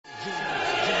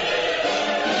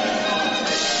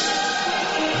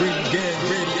ReganRadio.com.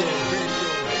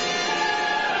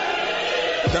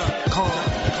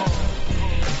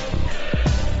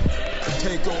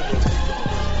 Take over.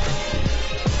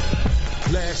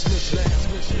 Last mission.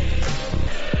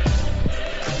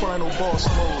 Final boss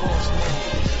mode.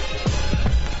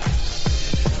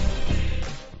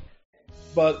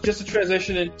 But just to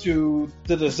transition into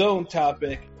the zone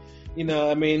topic,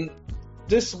 I mean,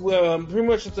 this pretty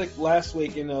much like last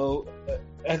week,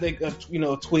 I think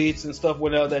tweets and stuff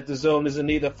went out that the zone is in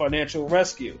need of financial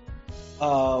rescue.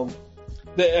 I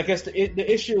guess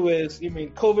the issue is,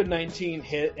 COVID-19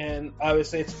 hit, and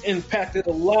obviously it's impacted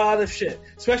a lot of shit,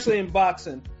 especially in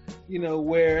boxing.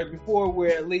 Where before we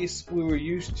were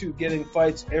used to getting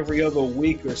fights every other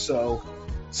week or so.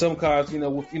 Some cards,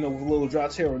 with little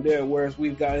drops here and there, whereas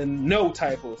we've gotten no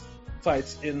type of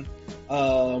fights in,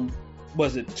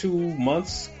 was it 2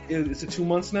 months? Is it 2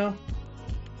 months now?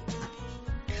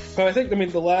 But I think,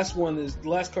 the last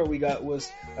card we got was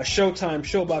a Showtime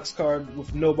Showbox card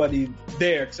with nobody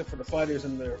there except for the fighters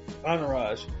and their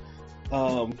entourage.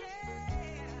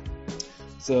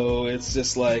 So it's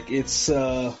just like, it's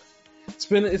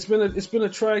been a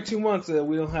trying 2 months that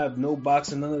we don't have no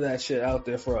boxing, none of that shit out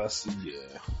there for us. Yeah.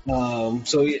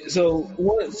 So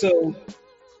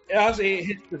obviously it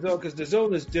hits the zone because the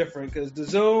zone is different, because the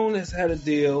zone has had a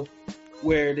deal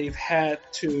where they've had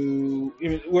to,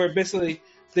 where basically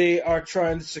they are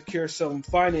trying to secure some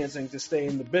financing to stay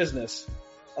in the business,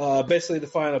 basically to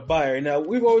find a buyer. Now,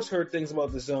 we've always heard things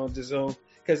about the zone,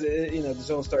 because the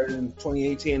zone started in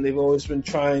 2018. They've always been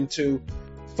trying to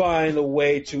find a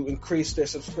way to increase their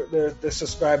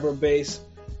subscriber base,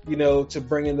 to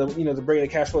bring in the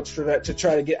cash flow to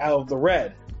try to get out of the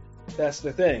red. That's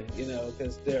the thing,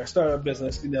 because they're a startup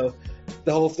business. The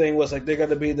whole thing was like they're going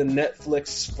to be the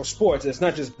Netflix for sports. It's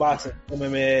not just boxing,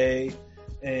 MMA,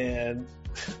 and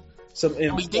some.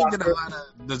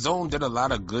 The zone did a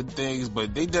lot of good things,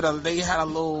 but they had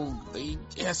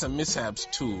some mishaps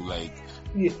too. Like,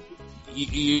 yeah.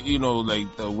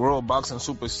 Like the World Boxing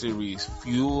Super Series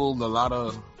fueled a lot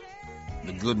of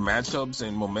the good matchups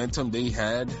and momentum they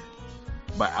had,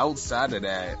 but outside of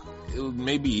that, it was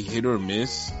maybe hit or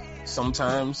miss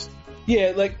sometimes.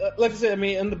 Yeah, like I said,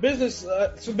 on the business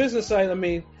side,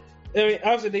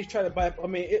 obviously they try to buy.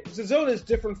 The zone is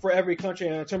different for every country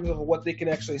in terms of what they can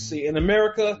actually see. In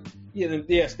America,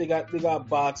 yes, they got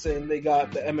boxing, they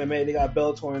got the MMA, they got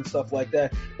Bellator and stuff like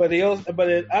that. But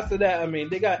after that,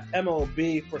 they got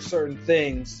MLB for certain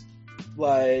things,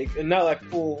 and not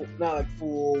full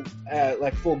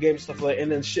game stuff like.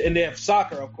 And then and they have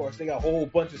soccer, of course. They got a whole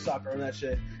bunch of soccer and that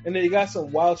shit. And then you got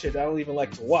some wild shit that I don't even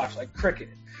like to watch, like cricket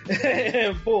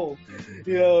and boom.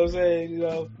 You know what I'm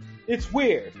saying? It's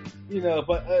weird,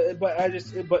 but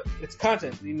it's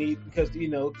content you need, because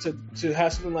to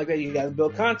have something like that, you got to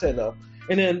build content up.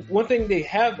 And then one thing they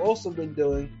have also been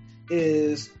doing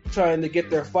is trying to get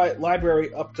their fight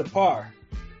library up to par.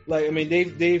 Like,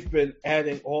 they've been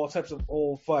adding all types of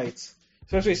old fights,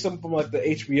 especially some from like the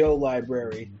HBO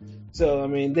library. So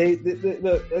they've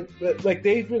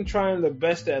been trying their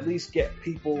best to at least get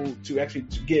people to actually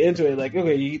get into it. Like,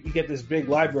 okay, you get this big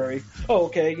library. Oh,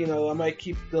 okay, I might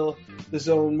keep the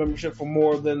zone membership for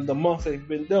more than the month they've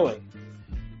been doing.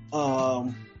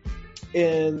 And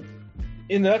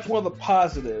that's one of the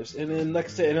positives. And then, like I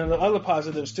said, and the other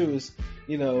positives too is,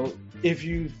 if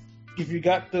you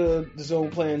got the zone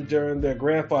plan during their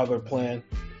grandfather plan,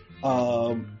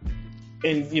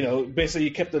 and basically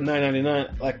you kept the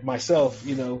 $9.99 like myself,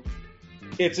 you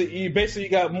basically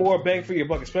got more bang for your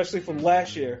buck, especially from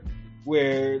last year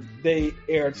where they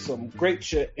aired some great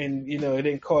shit, and it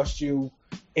didn't cost you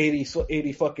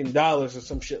 $80 fucking dollars or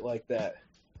some shit like that.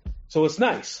 So it's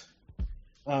nice.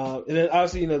 And then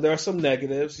obviously there are some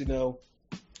negatives. I know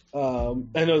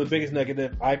the biggest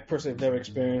negative, I personally have never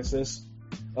experienced this,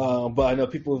 but I know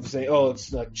people say, oh,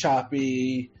 it's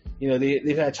choppy.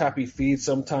 They've had choppy feeds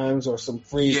sometimes, or some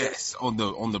freeze. Yes, on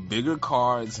the bigger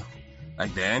cards,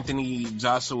 like the Anthony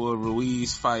Joshua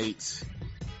Ruiz fights.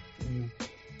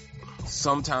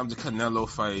 Sometimes the Canelo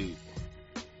fight,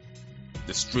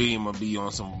 the stream will be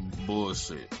on some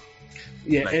bullshit.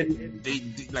 Yeah, like, and they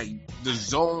the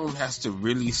zone has to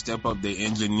really step up their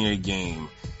engineer game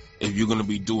if you're gonna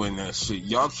be doing that shit.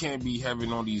 Y'all can't be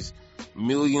having all these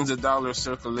millions of dollars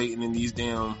circulating in these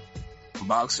damn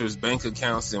boxers' bank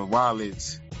accounts and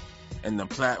wallets, and the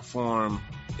platform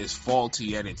is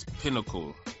faulty at its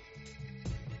pinnacle.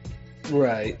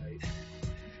 Right.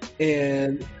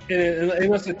 And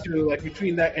also too, like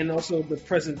between that and also the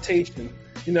presentation,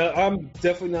 I'm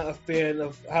definitely not a fan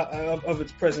of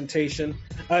its presentation,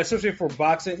 especially for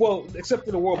boxing. Well, except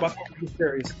for the World Boxing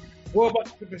Series. World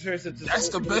Boxing Super Series. That's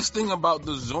the best thing about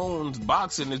the Zone's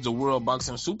boxing is the World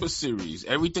Boxing Super Series.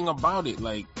 Everything about it,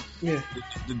 like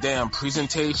the damn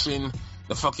presentation,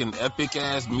 the fucking epic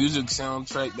ass music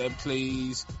soundtrack that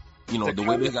plays. You know, the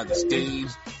way they got the stage,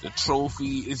 the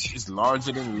trophy, it's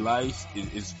larger than life.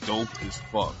 It's dope as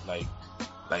fuck. Like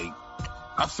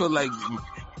I feel like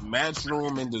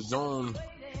Matchroom and the Zone,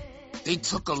 they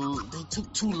took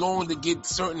too long to get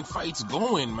certain fights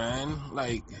going, man.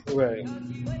 Like right.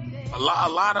 a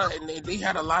lot of, and they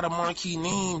had a lot of marquee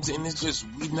names, and it's just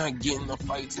we not getting the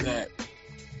fights that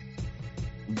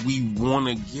we want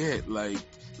to get.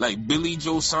 Like Billy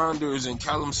Joe Saunders and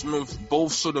Callum Smith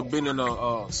both should have been in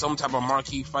some type of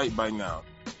marquee fight by now.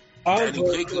 Danny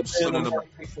Jacobs should have.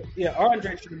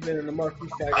 Andre should have been in the marquee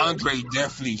fight. Andre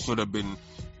definitely should have been.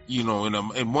 You know,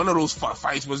 in one of those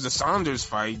fights was the Saunders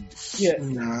fight. Yeah.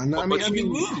 I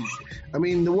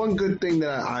mean, the one good thing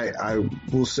that I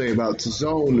will say about the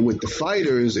Zone with the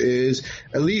fighters is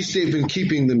at least they've been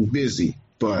keeping them busy.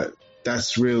 But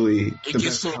that's really it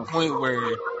gets to a point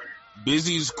where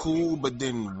Busy's cool, but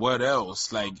then what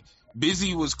else? Like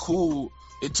Busy was cool.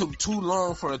 It took too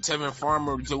long for a Tevin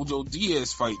Farmer Jojo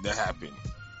Diaz fight to happen.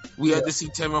 We had to see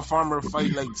Tevin Farmer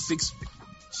fight like six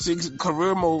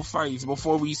career mode fights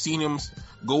before we seen him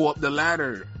go up the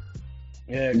ladder.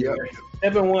 Yeah.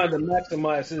 Evan wanted to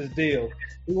maximize his deal.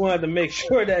 He wanted to make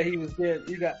sure that he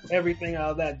got everything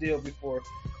out of that deal before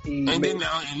he. And then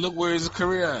now, and look where his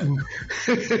career at.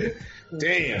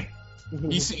 Damn.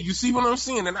 You see what I'm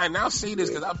saying? And I now say this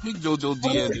because I picked JoJo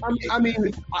Diaz.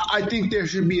 I think there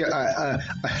should be a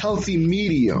healthy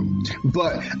medium,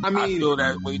 but I feel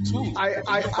that way too.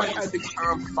 I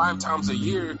five times a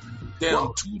year.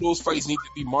 Damn, two of those fights need to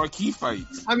be marquee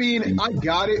fights. I mean, I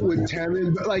got it with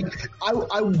Tevin, but like, I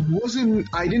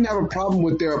didn't have a problem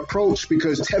with their approach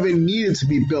because Tevin needed to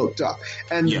be built up.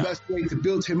 And the best way to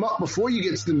build him up before you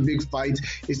get to the big fights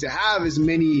is to have as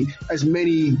many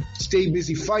stay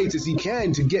busy fights as he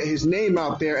can to get his name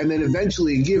out there and then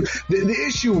eventually give. The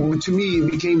issue to me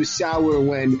became sour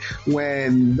when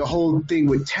the whole thing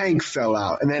with Tank fell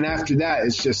out. And then after that,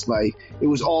 it's just like, it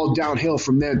was all downhill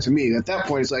from there to me. At that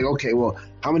point, it's like, okay, well,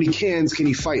 how many cans can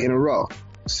he fight in a row?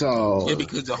 So yeah,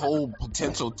 because the whole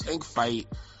potential Tank fight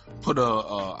put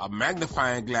a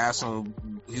magnifying glass on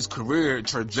his career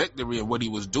trajectory and what he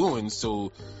was doing.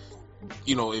 So,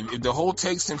 you know, if the whole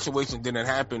Tank situation didn't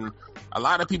happen, a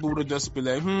lot of people would have just been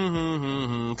like,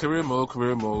 career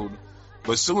mode.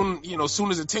 But soon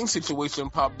as the Tank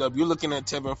situation popped up, you're looking at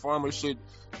Tevin Farmer shit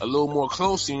a little more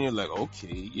closely, and you're like,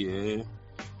 okay,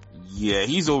 yeah,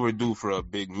 he's overdue for a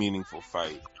big, meaningful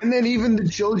fight. And then even the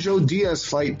JoJo Diaz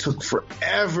fight took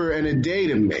forever and a day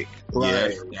to make. Like,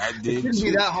 that did. It shouldn't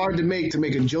be that hard to make a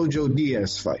JoJo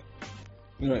Diaz fight.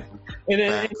 Right.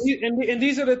 And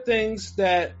these are the things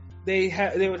that they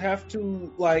would have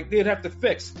to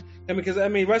fix. And because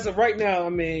right now,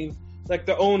 like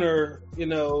the owner,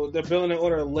 the billionaire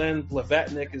owner Len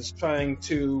Blavatnik is trying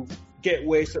to get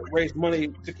ways to raise money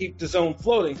to keep the Zone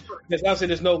floating. Because obviously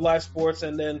there's no live sports,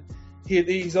 and then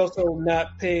he's also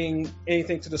not paying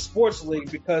anything to the sports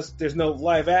league because there's no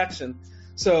live action.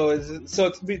 So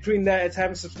it's between that, it's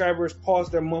having subscribers pause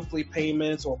their monthly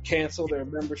payments or cancel their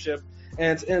membership,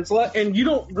 and it's a lot. And you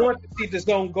don't want to see the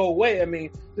Zone go away.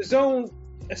 The Zone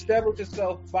established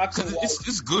itself boxing.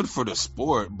 It's good for the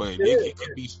sport, but it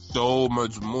could be so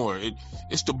much more.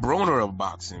 It's the Broner of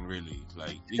boxing, really.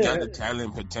 Like, you got the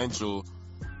talent potential,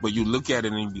 but you look at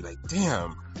it and you be like,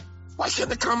 damn, why can't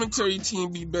the commentary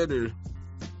team be better?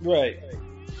 Right.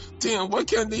 Damn, why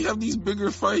can't they have these bigger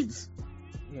fights?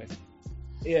 Right.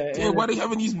 Yeah. Damn, why they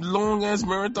having these long ass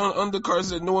marathon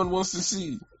undercards that no one wants to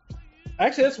see?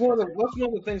 Actually, that's one of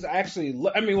the things I actually.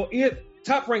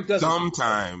 Top Rank does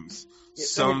sometimes.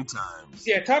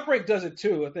 Yeah, Top Rank does it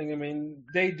too. I think.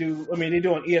 They do. They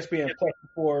do on ESPN Plus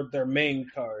before their main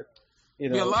card.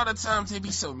 Yeah, a lot of times they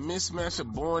be so mismatched or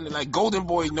boring. And like Golden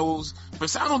Boy knows,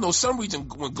 but I don't know, some reason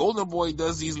when Golden Boy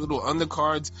does these little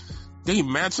undercards, they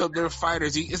match up their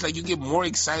fighters. It's like you get more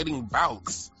exciting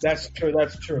bouts. That's true.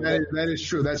 That is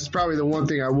true. That's probably the one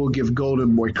thing I will give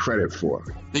Golden Boy credit for.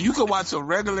 Then you can watch a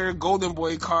regular Golden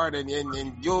Boy card, and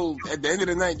you'll at the end of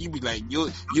the night you'll be like you'll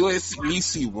at least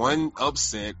see one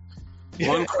upset,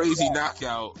 one crazy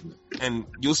knockout, and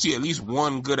you'll see at least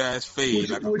one good ass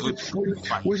fade,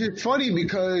 which is funny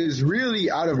because really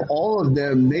out of all of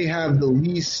them, they have the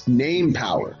least name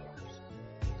power.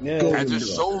 Yeah, that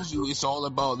just shows you it's all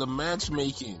about the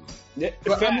matchmaking. Yeah,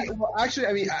 but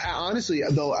honestly,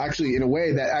 in a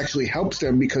way, that actually helps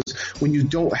them because when you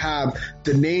don't have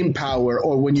the name power,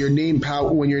 or when your name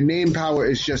power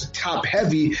is just top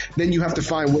heavy, then you have to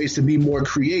find ways to be more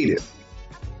creative.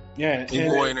 Yeah, and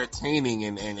more entertaining,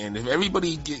 and if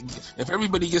everybody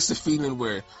gets the feeling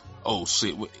where, oh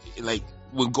shit, like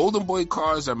when Golden Boy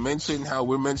cars are mentioned, how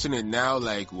we're mentioning it now,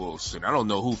 like, well, shit, I don't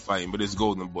know who fighting, but it's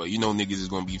Golden Boy. You know, niggas is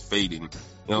gonna be fading.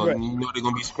 You know, you know they're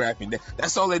gonna be scrapping.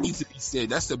 That's all that needs to be said.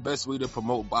 That's the best way to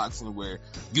promote boxing, where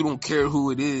you don't care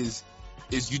who it is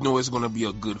you know it's gonna be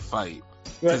a good fight.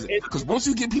 Because once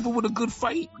you get people with a good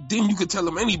fight, then you can tell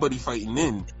them anybody fighting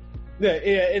in. Yeah,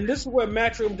 and this is where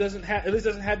Matchroom doesn't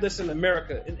have this in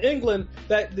America. In England,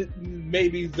 that may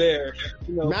be there.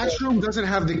 You know, Matchroom doesn't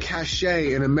have the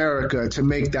cachet in America to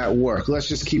make that work. Let's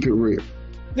just keep it real.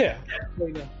 Yeah.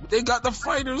 They got the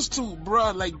fighters too,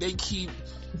 bro. Like, they keep...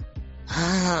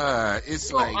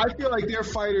 it's like... I feel like their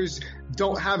fighters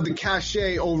don't have the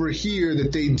cachet over here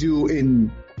that they do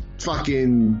in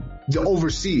fucking the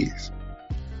overseas.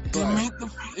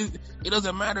 It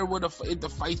doesn't matter what the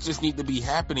fights just need to be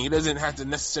happening. It doesn't have to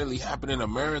necessarily happen in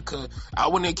America. I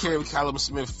wouldn't care if Callum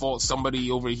Smith fought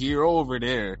somebody over here or over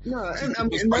there. No,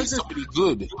 and fight somebody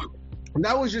good.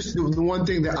 That was just the one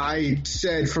thing that I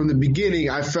said from the beginning.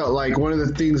 I felt like one of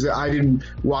the things that I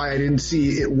didn't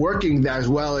see it working as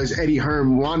well as Eddie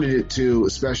Hearn wanted it to,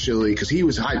 especially because he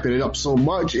was hyping it up so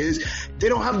much, is they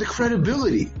don't have the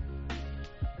credibility.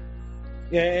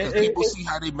 Yeah, people see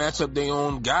how they match up their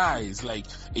own guys. Like,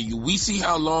 we see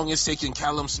how long it's taking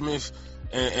Callum Smith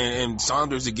and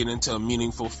Saunders to get into a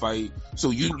meaningful fight.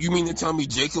 So you mean to tell me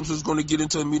Jacobs was going to get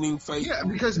into a meaningful fight? Yeah,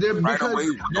 because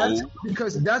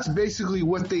because that's basically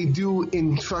what they do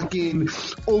in fucking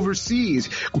overseas,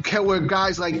 where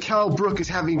guys like Kell Brook is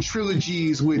having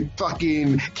trilogies with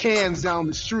fucking cans down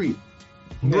the street.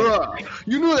 Bruh,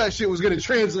 you knew that shit was going to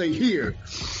translate here.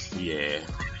 Yeah.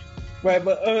 Right,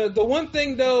 but the one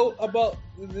thing though about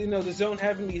the Zone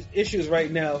having these issues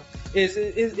right now is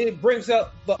it brings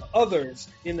out the others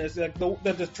in this, like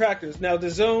the detractors. Now the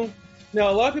Zone, a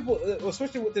lot of people,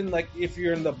 especially within, like, if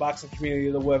you're in the boxing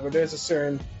community or whatever, there's a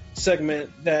certain segment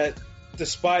that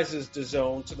despises the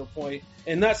Zone to the point,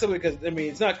 and not simply because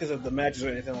it's not because of the matches or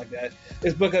anything like that.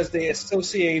 It's because they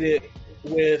associate it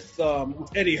with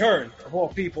Eddie Hearn of all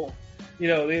people.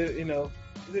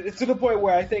 It's to the point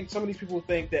where I think some of these people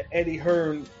think that Eddie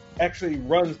Hearn actually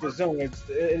runs the Zone.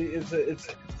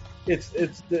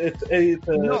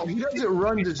 No, he doesn't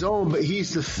run the Zone, but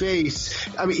he's the face.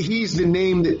 I mean, he's the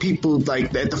name that people,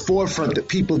 like, at the forefront that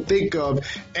people think of,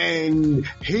 and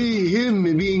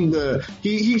him being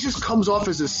he just comes off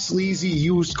as a sleazy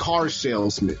used car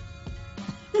salesman.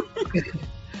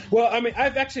 Well, I mean,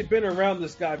 I've actually been around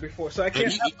this guy before, so I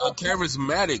can't. A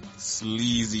charismatic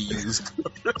sleazy used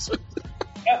car salesman.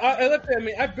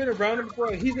 I've been around him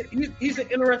before. He's an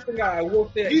interesting guy. I will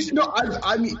say.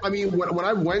 I mean, when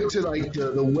I went to, like,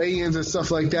 the weigh-ins and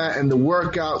stuff like that and the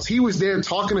workouts, he was there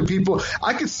talking to people.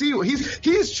 I could see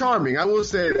he is charming. I will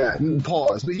say that.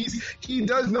 Pause. But he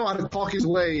does know how to talk his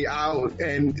way out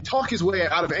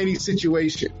of any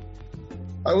situation.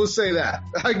 I will say that.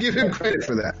 I give him credit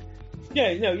for that. Yeah.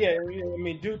 I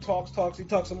mean, dude talks. He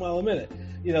talks a mile a minute.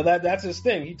 That's his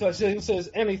thing. He says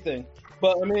anything.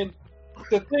 But I mean,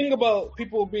 the thing about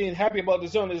people being happy about the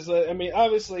Zone is,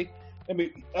 obviously,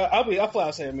 I'll flat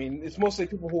out say, it's mostly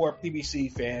people who are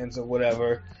PBC fans or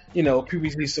whatever,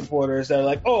 PBC supporters that are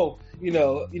like,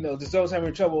 the Zone's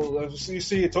having trouble. You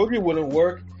see, I told you it wouldn't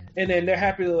work. And then they're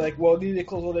happy to, like, well, need to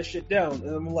close all that shit down.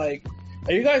 And I'm like,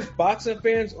 are you guys boxing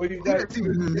fans or you guys?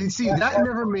 See, that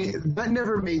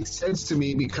never made sense to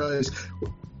me, because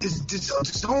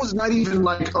Zone's not even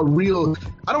like a real.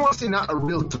 I don't want to say not a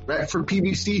real threat for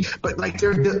PBC, but like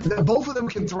they're both of them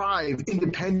can thrive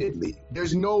independently.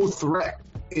 There's no threat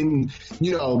in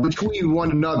between one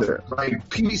another. Like,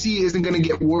 PBC isn't going to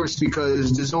get worse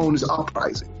because the Zone is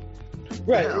uprising.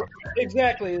 Right,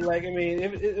 exactly. Like,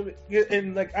 I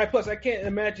can't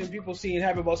imagine people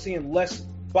happy about seeing less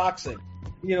boxing.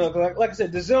 Like I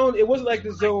said, the Zone. It wasn't like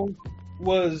the Zone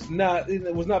was not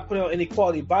putting out any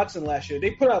quality boxing last year.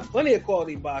 They put out plenty of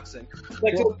quality boxing.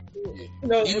 Like,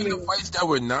 even the fights that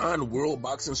were non-World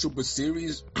Boxing Super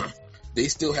Series, they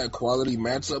still had quality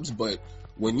matchups. But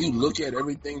when you look at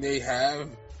everything they have,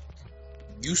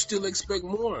 you still expect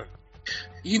more.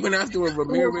 Even after a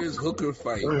Ramirez Hooker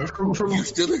fight, you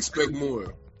still expect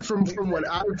more. From what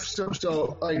I've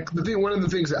one of the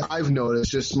things that I've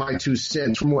noticed, just my 2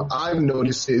 cents, from what I've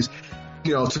noticed is,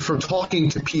 from talking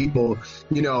to people,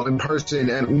 in person,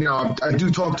 and I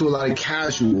do talk to a lot of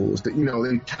casuals that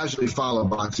they casually follow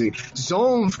boxing.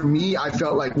 Zone, for me, I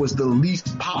felt like was the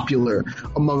least popular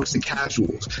amongst the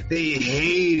casuals. They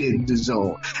hated the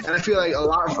Zone, and I feel like a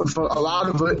lot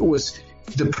of it was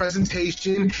the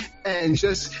presentation, and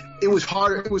just it was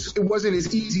harder. It wasn't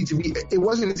as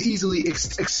easily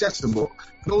accessible.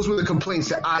 Those were the complaints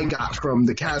that I got from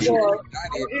the casual. Well,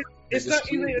 it's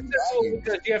not easily accessible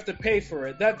because you have to pay for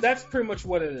it. That's pretty much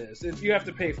what it is. You have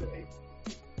to pay for it.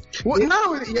 Well, I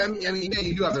mean, yeah,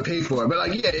 you do have to pay for it, but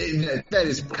like, yeah, that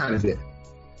is kind of it.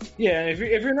 Yeah, if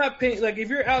you're not paying, like if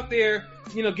you're out there,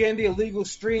 getting the illegal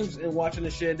streams and watching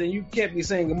the shit, then you can't be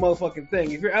saying a motherfucking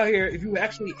thing. If you're out here, if you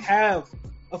actually have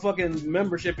a fucking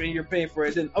membership and you're paying for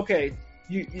it, then okay.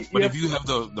 But if you have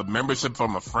the membership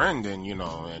from a friend, then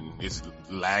and it's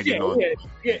lagging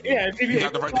if you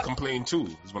have the right to complain too.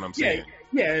 Is what I'm saying.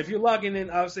 Yeah, if you're logging in,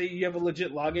 obviously you have a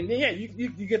legit login. Then you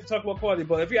get to talk about quality.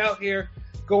 But if you're out here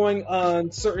going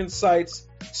on certain sites,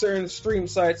 certain stream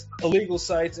sites, illegal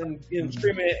sites, and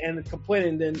streaming it and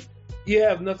complaining, then you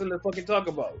have nothing to fucking talk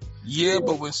about. Yeah,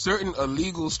 but when certain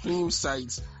illegal stream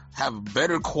sites have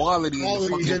better quality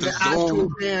than the actual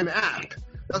damn app.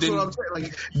 That's what I'm saying.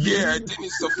 Like, then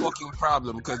it's a fucking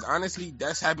problem. Because honestly,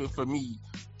 that's happened for me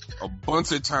a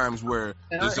bunch of times where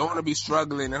the zone will be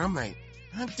struggling, and I'm like,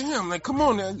 God damn, like, come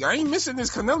on, man. I ain't missing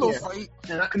this Canelo fight.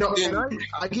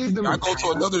 I gave them. I go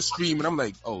to another stream, and I'm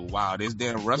like, oh wow, this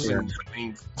damn Russian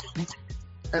thing.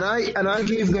 And I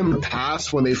gave them a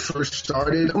pass when they first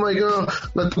started. I'm like,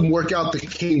 let them work out the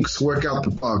kinks, work out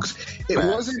the bugs. It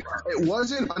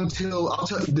wasn't until I'll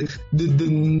tell you,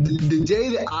 the day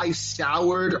that I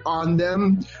soured on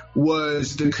them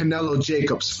was the Canelo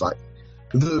Jacobs fight.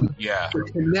 The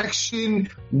connection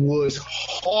was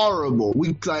horrible.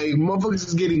 Motherfuckers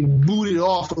is getting booted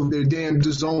off of their damn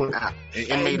DAZN app. It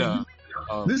made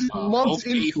this months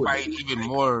into fight even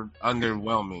more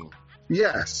underwhelming.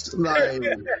 Yes, like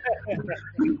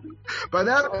by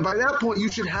that point, you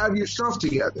should have yourself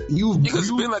together.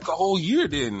 It's been like a whole year,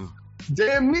 then.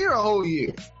 Damn near a whole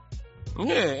year.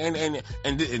 Yeah,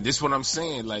 and this is what I'm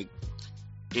saying. Like,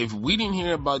 if we didn't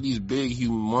hear about these big,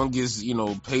 humongous,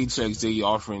 paychecks they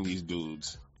offering these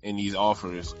dudes and these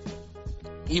offers,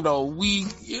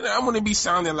 I wouldn't be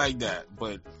sounding like that.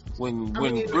 But when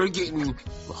we're getting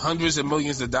hundreds of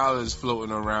millions of dollars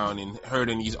floating around and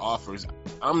hearing these offers,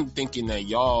 I'm thinking that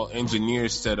y'all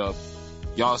engineers set up,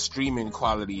 y'all streaming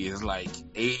quality is like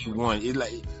A1. It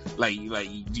like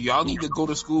do y'all need to go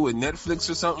to school with Netflix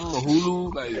or something or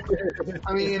Hulu? Like,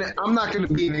 I mean, I'm not going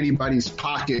to be in anybody's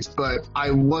pockets, but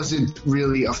I wasn't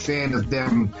really a fan of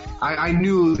them. I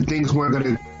knew that things weren't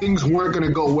going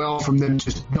to go well from them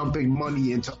just dumping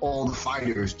money into all the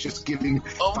fighters, just giving.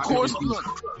 Of course, look,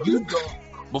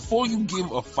 before you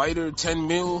give a fighter 10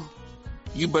 mil,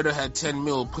 you better have 10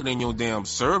 mil put in your damn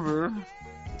server.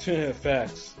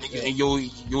 Facts. And your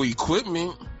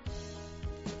equipment.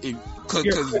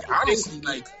 Because honestly,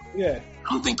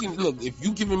 I'm thinking, look, if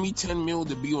you giving me 10 mil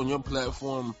to be on your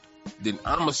platform, then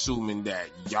I'm assuming that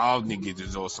y'all niggas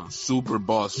is on some super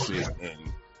boss shit, and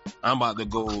I'm about to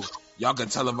go. Y'all can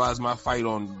televise my fight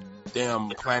on damn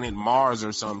planet Mars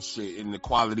or some shit, and the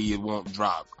quality it won't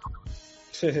drop.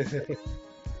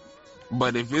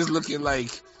 But if it's looking like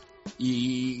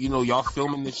y'all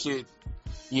filming the shit,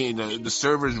 the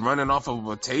server's running off of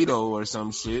a potato or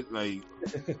some shit, like.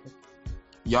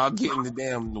 Y'all getting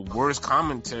the worst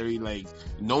commentary. Like,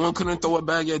 no one couldn't throw it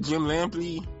back at Jim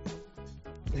Lampley,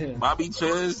 Bobby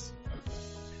Ches.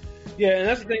 Yeah, and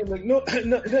that's the thing. Like, no,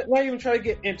 not even try to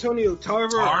get Antonio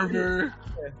Tarver.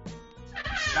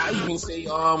 I even say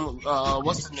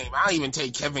what's his name? I even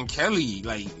take Kevin Kelly.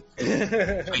 Like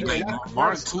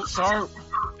Mark Too Sharp.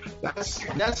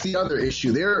 That's the other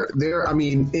issue. They're I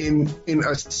mean, in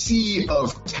a sea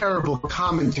of terrible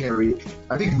commentary,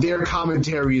 I think their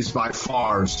commentary is by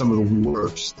far some of the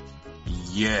worst.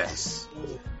 Yes.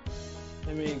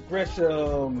 I mean,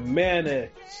 Gresham,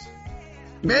 Mannix.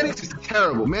 Mannix is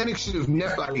terrible. Mannix should have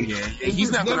never.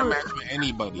 He's not gonna match with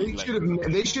anybody.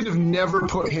 They should have never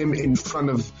put him in front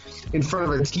of a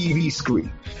TV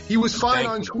screen. He was fine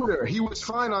on Twitter.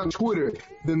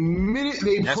 The minute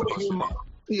they put him.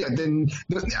 Yeah, then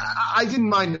I didn't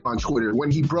mind him on Twitter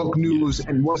when he broke news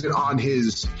and wasn't on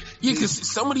his. Yeah, because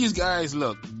some of these guys,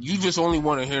 look, you just only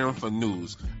want to hear them for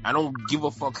news. I don't give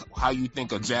a fuck how you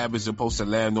think a jab is supposed to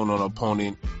land on an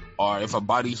opponent, or if a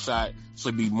body shot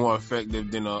should be more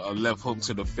effective than a left hook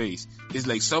to the face. It's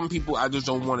like some people I just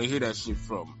don't want to hear that shit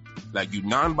from. Like, you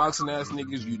non-boxing ass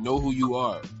niggas, you know who you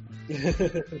are.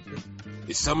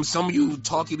 It's some of you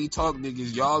talkity talk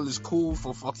niggas, y'all is cool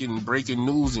for fucking breaking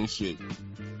news and shit.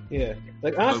 Yeah,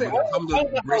 like honestly, when it comes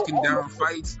to breaking down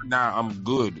fights, nah, I'm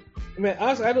good. Man,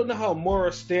 honestly, I don't know how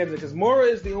Mora stands it because Mora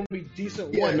is the only decent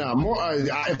one. Yeah, no, Mora.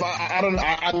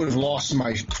 I would have lost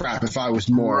my crap if I was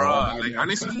Mora. Like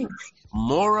honestly,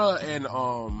 Mora and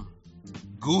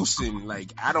Goosen,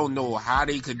 like, I don't know how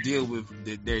they could deal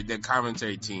with their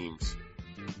commentary teams.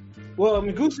 Well, I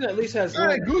mean, Goosen at least has.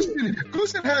 Yeah,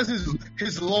 Goosen has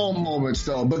his long moments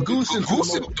though, but Goosen,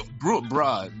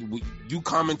 bro, you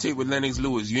commentate with Lennox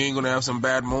Lewis, you ain't gonna have some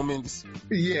bad moments.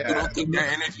 Yeah, you don't think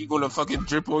that energy gonna fucking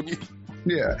drip on you?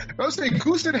 Yeah, I was saying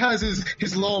Goosen has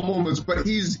his long moments, but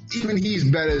he's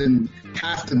better than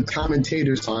half the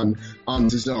commentators on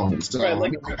the zone. So.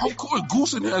 Right, of course,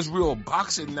 Goosen has real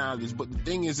boxing knowledge, but the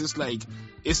thing is, it's like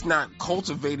it's not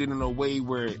cultivated in a way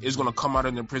where it's gonna come out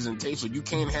in the presentation. You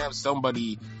can't have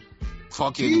somebody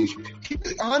fucking. He,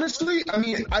 honestly, I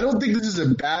mean, I don't think this is a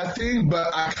bad thing,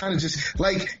 but I kind of just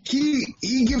like he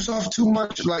gives off too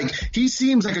much. Like he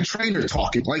seems like a trainer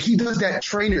talking. Like he does that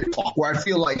trainer talk where I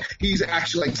feel like he's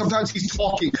actually like sometimes he's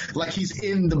talking like he's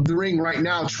in the ring right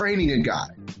now training a guy.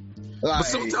 Like, but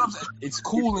sometimes it's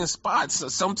cool in spots.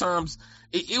 Sometimes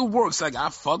it works. Like I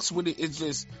fucks with it. It's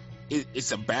just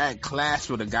it's a bad clash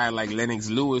with a guy like Lennox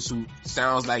Lewis who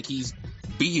sounds like he's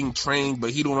being trained,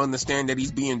 but he don't understand that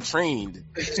he's being trained.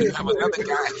 So you have another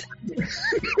guy.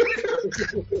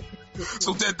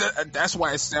 So that's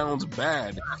why it sounds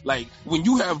bad. Like when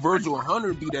you have Virgil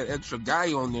Hunter be that extra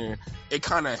guy on there, it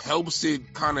kind of helps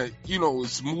it, kind of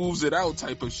smooths it out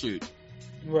type of shit.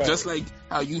 Right. Just like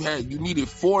how you needed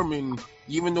Foreman,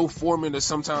 even though Foreman will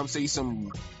sometimes say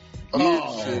some weird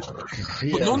shit.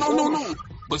 But no.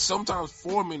 But sometimes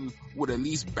Foreman would at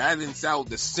least balance out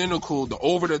the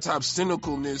over-the-top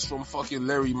cynicalness from fucking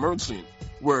Larry Merchant.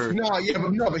 But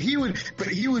he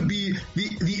would be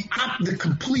the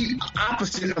complete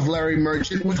opposite of Larry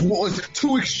Merchant, which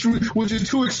is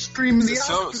too extreme in the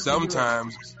opposite.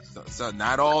 Sometimes, so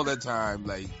not all the time.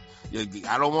 Like,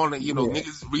 I don't want to,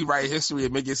 niggas rewrite history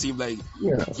and make it seem like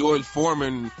George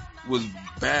Foreman was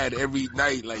bad every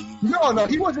night. Like no,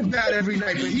 he wasn't bad every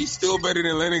night, but he's still better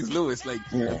than Lennox Lewis. Like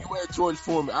if you had George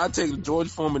Foreman, I'd take George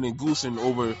Foreman and Goosen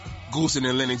over Goosen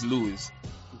and Lennox Lewis.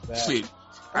 Shit.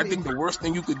 I think the worst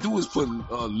thing you could do is put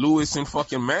Lewis and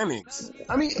fucking Mannix.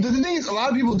 I mean, the thing is, a lot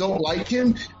of people don't like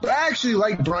him, but I actually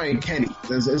like Brian Kenny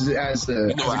as the.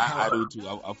 I do too.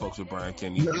 I fucks with Brian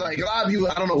Kenny. Like a lot of people,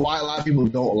 I don't know why a lot of people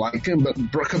don't like him, but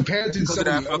compared to some of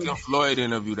that fucking Floyd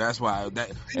interview, that's why.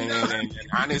 And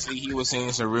honestly, he was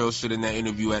saying some real shit in that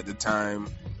interview at the time.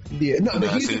 Yeah,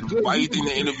 I said, why you think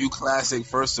the interview classic?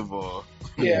 First of all.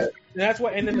 Yeah. And that's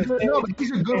what. And then but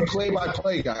he's a good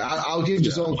play-by-play guy. I'll give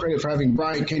his own credit for having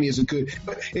Brian Kenny as a good.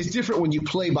 But it's different when you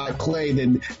play-by-play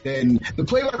than the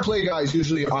play-by-play guys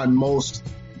usually on most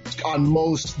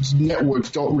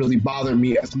networks don't really bother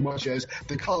me as much as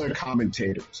the color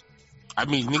commentators. I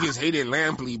mean, niggas hated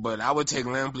Lampley, but I would take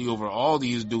Lampley over all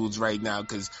these dudes right now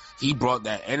because he brought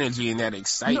that energy and that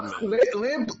excitement.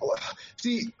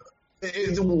 See.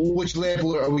 Which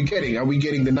Lampley are we getting? Are we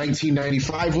getting the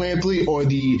 1995 Lampley or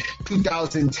the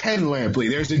 2010 Lampley?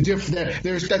 There's a different.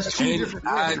 That's two different.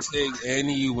 I take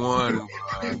anyone.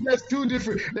 That's two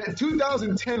different. That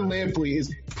 2010 Lampley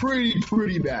is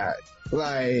pretty bad.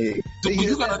 Like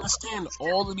you gotta understand,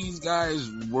 all of these guys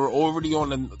were already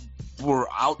were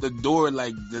out the door.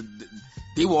 Like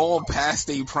they were all past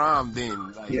their prime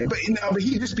then. Like, yeah, but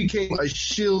he just became a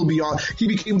shill beyond. He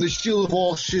became the shill of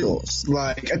all shills.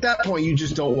 Like at that point, you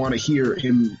just don't want to hear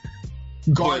him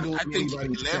gargle. I think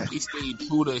Lampley stayed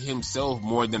true to himself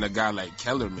more than a guy like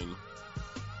Kellerman.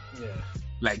 Yeah,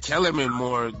 like Kellerman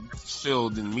more shill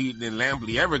than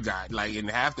Lampley ever got. Like in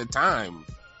half the time.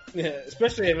 Yeah,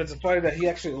 especially if it's a fighter that he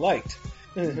actually liked.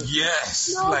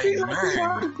 Yes, no, man.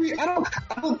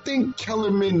 I don't think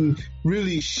Kellerman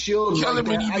really shilled.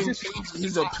 Kellerman even changed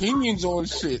his opinions on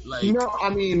shit. Like, I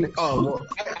mean, I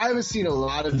haven't seen a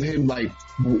lot of him like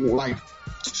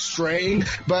straying,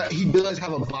 but he does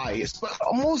have a bias. But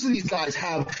most of these guys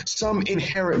have some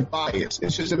inherent bias.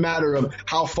 It's just a matter of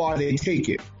how far they take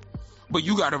it. But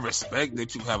you gotta respect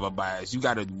that you have a bias. You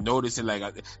gotta notice it. Like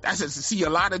see, a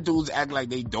lot of dudes act like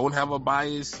they don't have a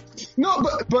bias. No,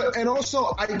 but and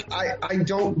also I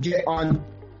don't get on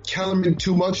Kellerman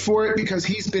too much for it because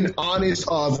he's been honest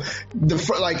of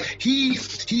he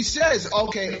says,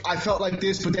 okay, I felt like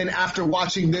this, but then after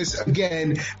watching this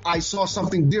again, I saw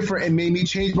something different and made me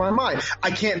change my mind.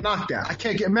 I can't knock that. I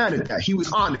can't get mad at that. He was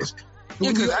honest.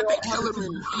 Yeah, because I think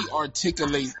Kellerman, he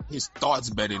articulates his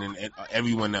thoughts better than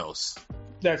everyone else.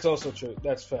 That's also true.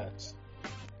 That's facts.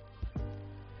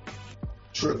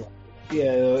 True.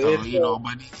 Yeah,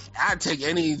 but I'd take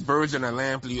any version of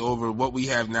Lampley over what we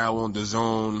have now on the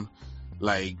Zone.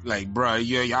 Like, bro,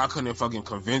 y'all couldn't fucking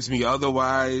convince me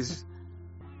otherwise.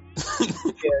 Yeah,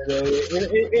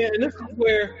 and this is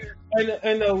where, and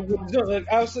like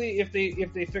obviously, if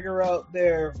they figure out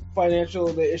their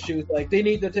the issues, like they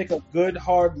need to take a good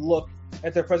hard look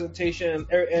at their presentation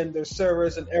and their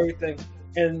servers and everything,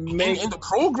 and make and the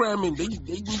programming. They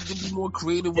need to be more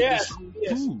creative with this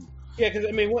too. Yeah, because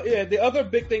I mean, the other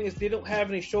big thing is they don't have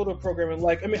any shoulder programming.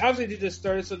 Like, I mean, obviously they just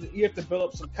started, so you have to build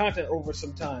up some content over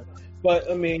some time. But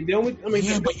I mean,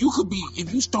 but you could be,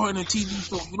 if you start in a TV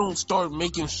show, you don't start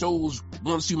making shows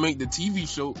once you make the TV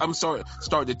show. I'm sorry,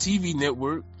 start the TV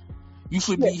network. You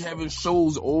should be having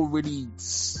shows already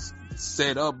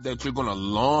set up that you're gonna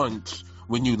launch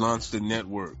when you launch the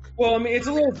network. Well, I mean, it's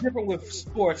a little different with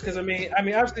sports because I mean,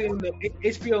 obviously, the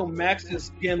HBO Max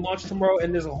is getting launched tomorrow,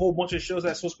 and there's a whole bunch of shows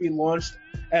that's supposed to be launched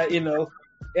at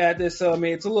this. So I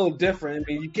mean, it's a little different.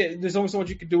 I mean, there's only so much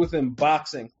you can do within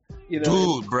boxing, Dude,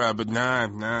 bruh, but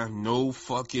no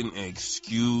fucking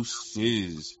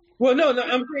excuses. Well, no,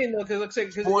 I'm saying though, because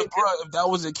if that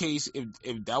was the case,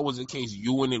 if that was the case,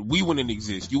 we wouldn't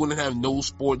exist. You wouldn't have no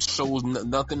sports shows,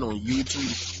 nothing on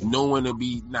YouTube. No one to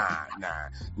be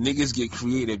Niggas get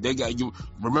creative. They got you.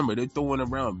 Remember, they're throwing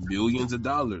around millions of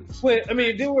dollars. Wait, I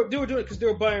mean, they were doing it because they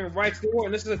were buying rights. They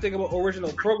weren't. This is the thing about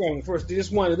original programming first. They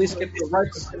just want to at least get the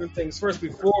rights to certain things first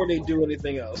before they do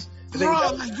anything else.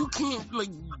 Bro, like you can't, like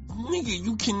nigga,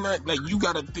 you cannot, like you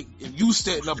gotta think. If you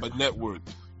setting up a network,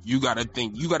 you gotta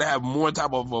think. You gotta have more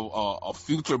type of a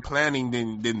future planning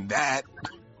than that.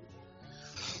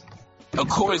 Of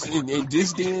course, in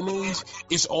this day and age,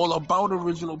 it's all about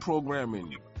original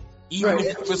programming. Even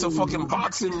if it's a fucking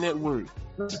boxing network.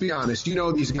 Let's be honest.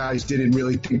 These guys didn't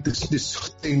really think this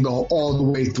thing go all the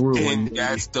way through. And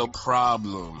that's the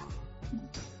problem.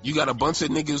 You got a bunch of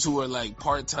niggas who are like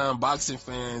part-time boxing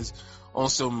fans on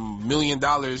some $1 million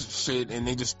shit, and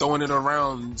they just throwing it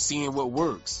around, seeing what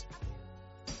works.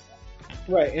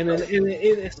 Right, and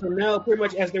then so now pretty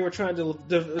much as they were trying to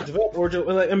develop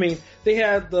original, like I mean, they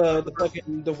had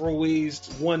the Ruiz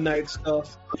one night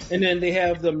stuff, and then they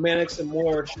have the Mannix and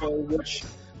Moore show, which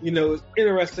is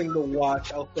interesting to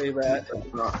watch. I'll say that.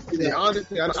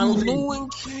 Honestly, I don't think no one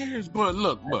cares. But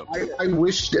look, I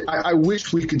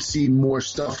wish we could see more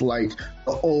stuff like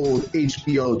the old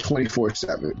HBO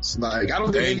 24/7s. Like I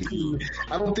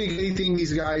don't think anything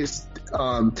these guys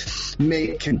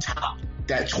make can top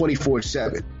that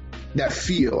 24/7, that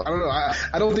feel. I don't know.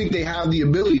 I don't think they have the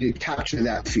ability to capture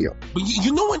that feel. But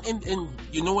you know what? And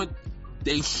you know what?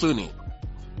 They shouldn't.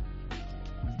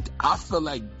 I feel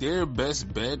like their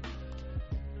best bet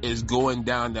is going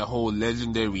down that whole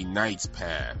Legendary Nights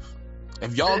path.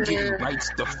 If y'all get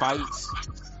rights to fights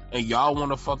and y'all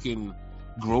want to fucking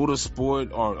grow the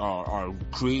sport or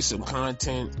create some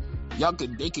content,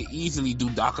 they could easily do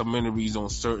documentaries on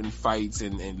certain fights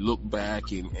and look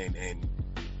back and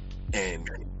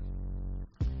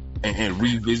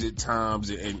revisit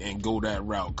times and go that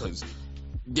route, because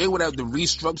they would have to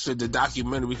restructure the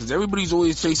documentary, because everybody's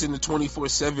always chasing the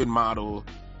 24/7 model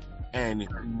and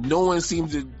no one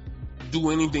seems to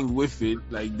do anything with it.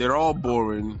 Like they're all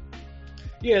boring.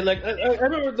 Yeah, like I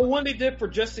remember the one they did for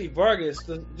Jesse Vargas,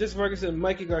 Vargas and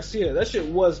Mikey Garcia. That shit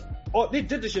was, they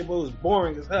did the shit, but it was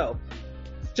boring as hell.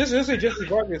 Just the Jesse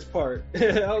Vargas part,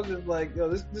 I was just like, yo,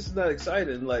 this is not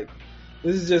exciting. Like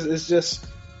this is just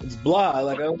it's blah.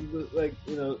 Like I was like,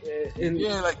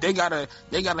 like they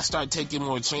gotta start taking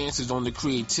more chances on the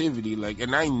creativity. Like,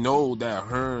 and I know that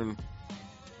Hearn,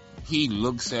 he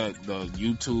looks at the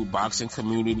YouTube boxing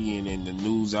community and the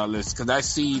news outlets, because I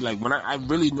see, like, when I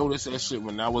really noticed that shit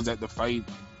when I was at the fight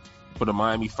for the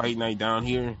Miami Fight Night down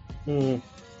here, and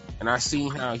I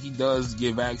seen how he does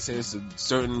give access to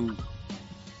certain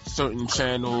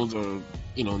channels or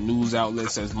news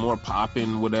outlets as more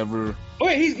popping, whatever. Oh,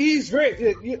 yeah, he's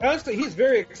very, honestly, he's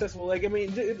very accessible. Like, I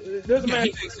mean, it doesn't matter.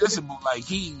 He's accessible. Like,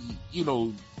 he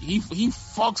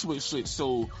fucks with shit.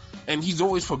 So, and he's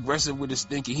always progressive with his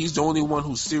thinking. He's the only one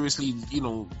who seriously,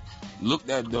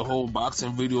 looked at the whole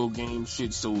boxing video game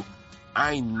shit. So,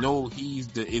 I know he's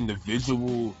the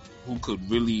individual who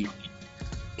could really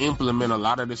implement a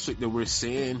lot of the shit that we're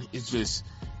saying. It's just,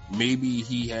 maybe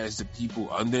he has the people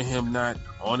under him not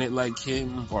on it like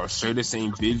him, or share the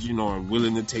same vision, or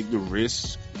willing to take the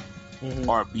risk,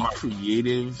 or be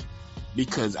creative.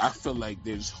 Because I feel like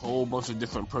there's a whole bunch of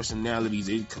different personalities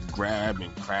they could grab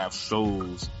and craft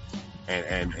shows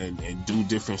and do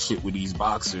different shit with these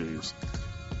boxers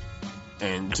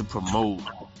and to promote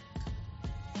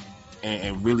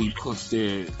and really push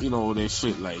their their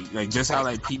shit, like just how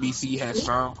like PBC has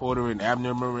Sean Porter and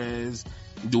Abner Perez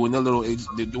doing their little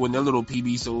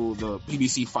PBC, so the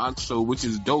PBC Fox show, which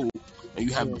is dope, and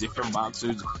you have different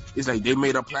boxers. It's like they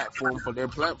made a platform for their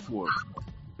platform.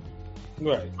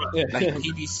 Right. Yeah. Like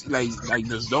PBC, like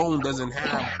the Zone doesn't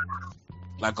have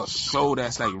like a show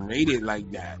that's like rated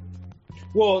like that.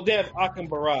 Well, they have Akim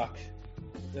Barak.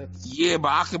 Yeah, but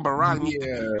Akim Barak needs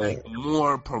to be like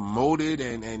more promoted,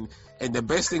 and the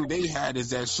best thing they had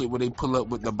is that shit where they pull up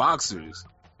with the boxers.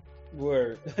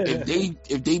 Word.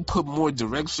 if they put more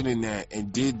direction in that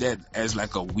and did that as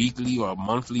like a weekly or a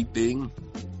monthly thing,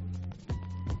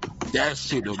 that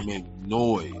shit would make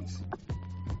noise.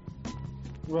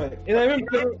 Right, and I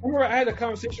remember I had a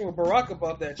conversation with Barack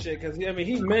about that shit because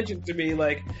he mentioned to me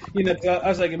like, I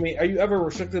was like, are you ever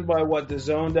restricted by what the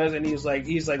Zone does? And he's like,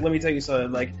 let me tell you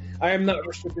something. Like, I am not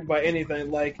restricted by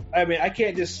anything. Like, I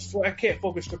can't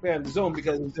focus strictly on the Zone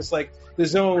because it's just like the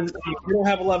Zone. We don't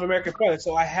have a lot of American fighters,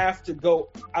 so I have to go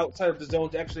outside of the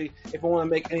Zone to actually, if I want to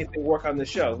make anything work on the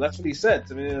show. That's what he said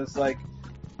to me. It's like,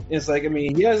 he has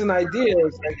an idea.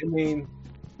 It's like,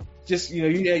 just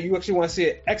you actually want to see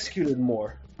it executed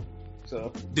more.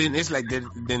 So then it's like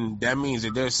then that means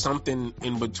that there's something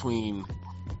in between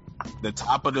the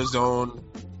top of the Zone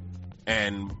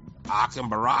and Akim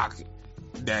Barak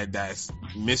that's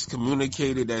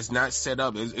miscommunicated, that's not set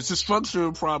up. It's a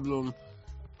structural problem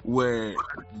where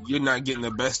you're not getting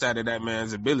the best out of that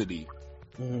man's ability,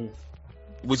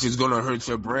 which is gonna hurt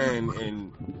your brand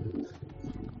and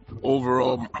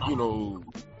overall,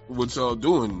 what y'all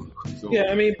doing. So.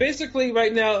 Yeah, basically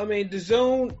right now, the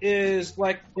Zone is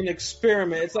like an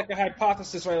experiment. It's like a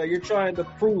hypothesis right now. You're trying to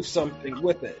prove something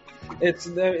with it. It's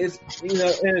and it's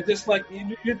just like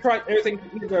you're trying everything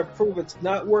to either prove it's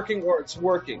not working or it's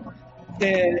working.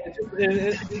 And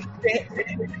it's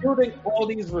including all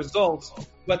these results,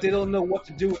 but they don't know what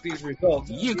to do with these results.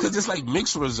 Yeah, because it's like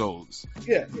mixed results.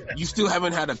 Yeah. You still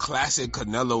haven't had a classic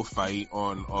Canelo fight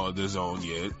on the Zone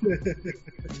yet.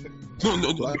 No.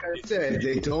 Like I said,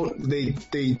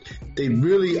 they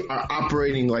really are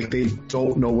operating like they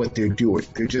don't know what they're doing.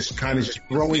 They're just kind of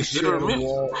throwing shit at the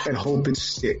wall and hope it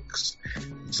sticks.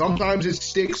 Sometimes it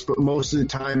sticks, but most of the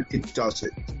time it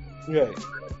doesn't. Right.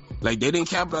 Like, they didn't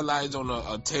capitalize on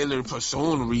a Taylor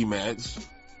Persone rematch.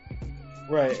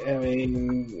 Right.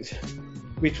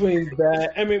 Between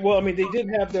that, they did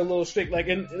have their little streak. Like,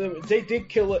 and they did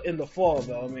kill it in the fall,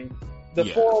 though.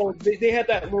 Fall, they had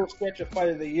that little stretch of Fight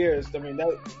of the Years. That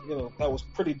was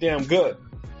pretty damn good.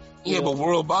 Yeah, but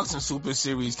World Boxing Super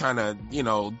Series kind of,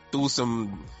 threw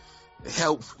some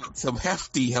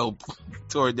hefty help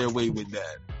toward their way with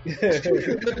that.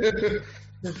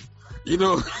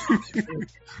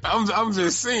 I'm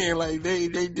just saying, like, they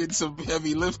did some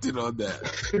heavy lifting on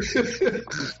that.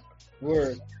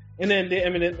 Word. And then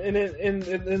and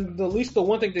at least the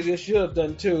one thing that they should have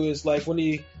done too is like when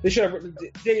they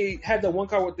had the one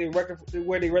card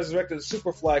where they resurrected the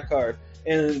Superfly card,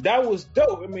 and that was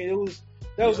dope.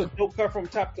 That was a dope card from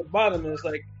top to bottom, and it's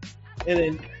like,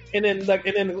 and then like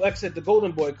I said, the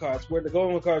Golden Boy cards, where the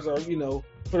Golden Boy cards are,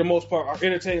 for the most part, are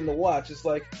entertaining to watch. It's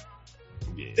like.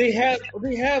 They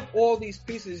have all these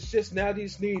pieces. Just now,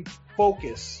 these need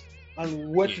focus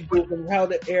on what to do and how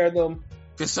to air them.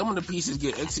 Because some of the pieces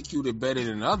get executed better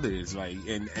than others, like,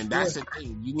 and that's the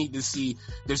thing. You need to see.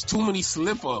 There's too many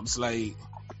slip ups. Like,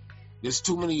 there's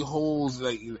too many holes.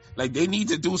 Like they need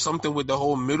to do something with the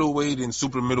whole middleweight and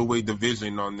super middleweight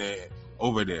division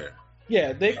over there.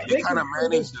 Yeah, they kind of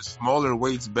manage the smaller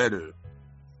weights better.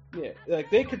 Yeah,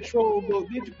 like they control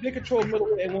middleweight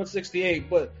and 168,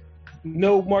 but.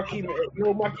 No marquee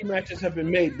matches have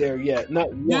been made there yet.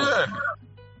 Not one. Yeah.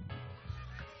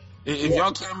 If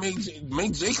y'all can't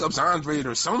make Jacobs Andre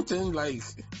or something, like.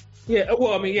 Yeah.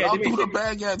 Well, y'all threw the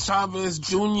bag at Chavez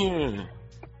Jr.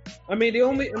 If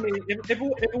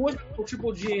it wasn't for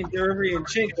Triple G and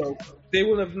Derevianchenko, they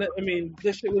would have.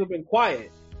 This shit would have been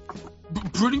quiet.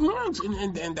 Pretty much,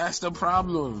 and that's the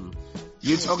problem.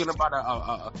 You're talking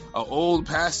about a old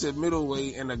passive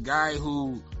middleweight and a guy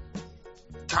who.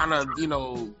 Kind of,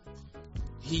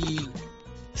 he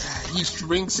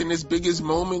shrinks in his biggest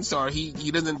moments, or he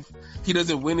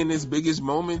doesn't win in his biggest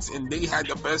moments, and they had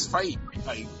the best fight,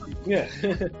 like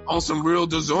on some real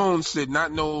DAZN shit.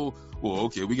 Not no, well,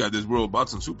 okay, we got this World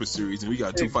Boxing Super Series, and we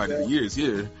got 2 Fight of the Years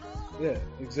here. Yeah,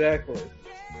 exactly.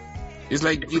 It's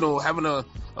like having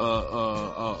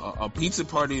a pizza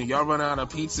party and y'all run out of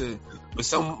pizza, but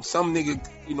some nigga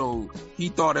he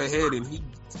thought ahead and he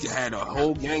had a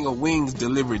whole gang of wings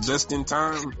delivered just in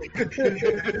time.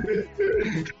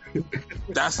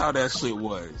 That's how that shit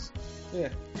was. Yeah.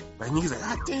 Like niggas like,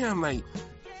 God damn, like,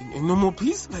 and no more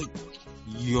pizza, like,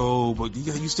 yo, but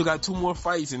you still got 2 more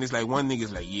fights, and it's like one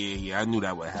nigga's like, yeah, I knew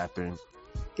that would happen.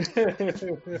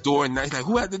 Door night, like,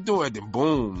 who had the door? Then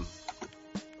boom.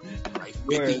 Like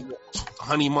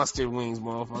honey mustard wings,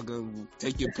 motherfucker.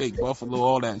 Take your pick, Buffalo,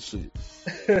 all that shit.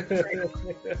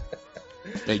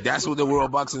 Like that's what the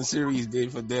World Boxing Series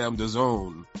did for damn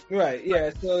DAZN. Right, yeah.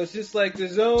 So it's just like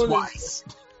DAZN. Twice.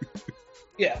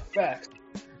 Yeah, facts.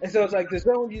 And so it's like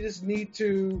DAZN, you just need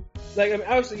to, like, I mean,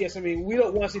 obviously, yes, I mean, we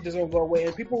don't want to see DAZN go away.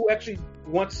 And people who actually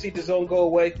want to see DAZN go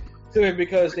away, simply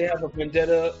because they have a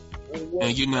vendetta.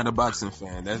 And you're not a boxing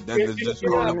fan. That's just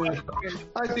wrong.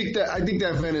 I think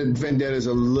that vendetta is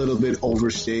a little bit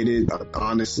overstated,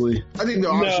 honestly. I think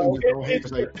there are some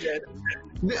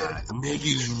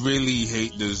niggas really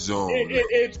hate DAZN.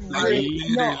 It's really,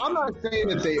 no, I'm not saying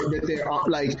that they are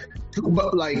like,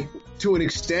 but like to an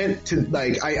extent, to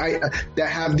like I that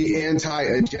have the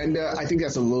anti-agenda. I think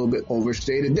that's a little bit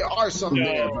overstated. There are some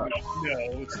there, but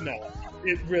no, it's not.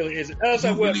 It really isn't.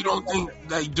 You really don't think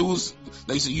like dudes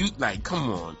like so you like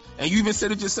come on, and you even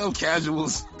said it yourself,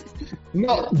 casuals.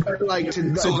 No, but like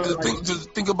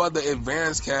just think about the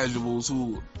advanced casuals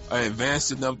who are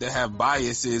advanced enough to have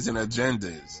biases and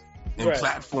agendas and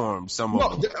platforms.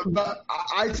 But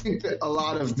I think that a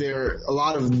lot of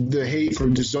the hate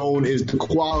from DAZN is the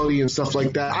quality and stuff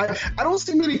like that. I don't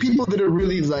see many people that are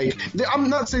really like. I'm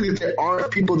not saying that there aren't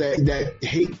people that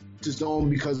hate DAZN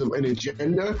because of an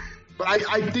agenda. But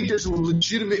I think there's some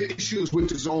legitimate issues with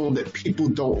DAZN that people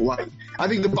don't like. I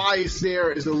think the bias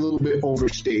there is a little bit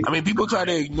overstated. I mean, people try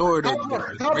to ignore it.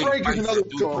 Top Rank is another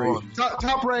story.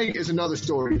 Top Rank is another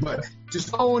story. But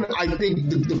DAZN, I think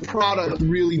the product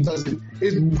really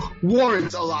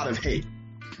warrants a lot of hate.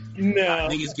 No.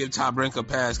 Niggas give Top Rank a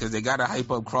pass because they gotta hype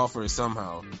up Crawford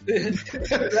somehow.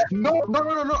 No.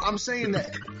 I'm saying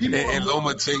that people and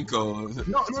Lomachenko.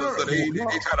 So they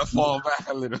try to fall back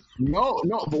a little. No.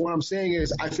 But what I'm saying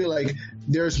is, I feel like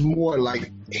there's more like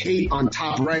hate on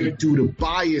Top Rank due to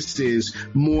biases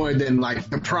more than like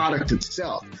the product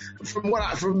itself.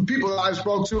 From people that I've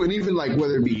spoke to, and even like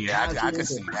whether it be I can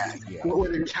see that. Yeah.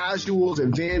 Whether casuals,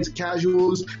 advanced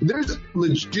casuals, there's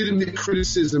legitimate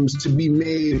criticisms to be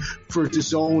made for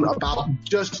DAZN about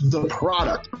just the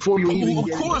product before you even of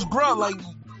course, bro. Like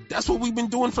that's what we've been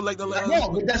doing for like the last. No,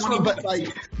 but that's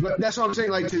what I'm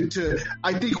saying. Like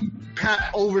I think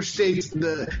Pat overstates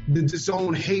the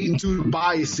DAZN hating to the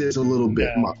biases a little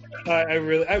bit. Yeah,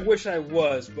 I wish I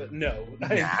was, but no.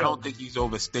 I don't think he's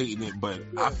overstating it, but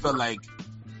I feel like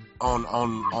on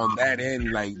that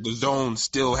end, like DAZN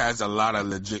still has a lot of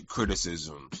legit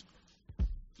criticisms.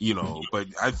 You know, but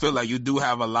I feel like you do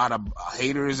have a lot of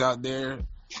haters out there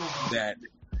that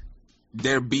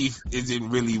their beef isn't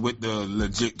really with the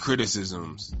legit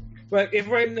criticisms. Like if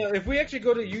we actually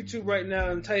go to YouTube right now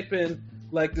and type in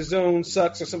like DAZN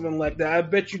sucks or something like that, I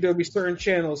bet you there'll be certain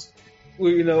channels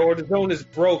where, or DAZN is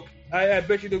broke. I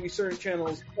bet you there'll be certain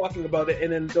channels talking about it,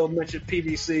 and then they'll mention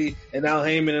PBC and Al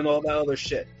Heyman and all that other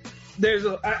shit.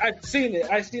 I've seen it.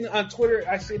 I've seen it on Twitter.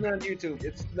 I've seen it on YouTube.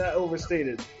 It's not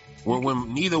overstated.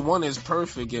 When neither one is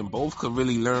perfect and both could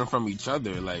really learn from each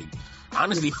other. Like, I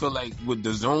honestly feel like with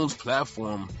DAZN's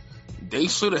platform, they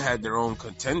should have had their own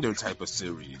Contender type of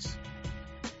series.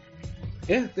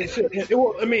 Yeah, they should.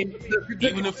 Well, I mean,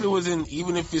 even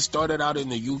if it started out in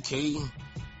the UK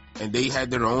and they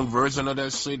had their own version of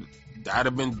that shit, that'd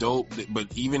have been dope. But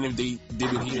even if they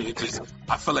did it here,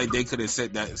 I feel like they could have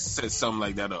set something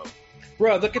like that up.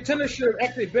 Bro, the Contender should have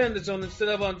actually been DAZN instead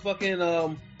of on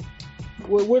fucking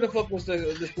where the fuck was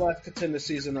this last Contender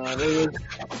season on? It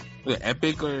was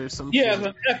Epic or something. Yeah, it was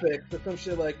on Epic or some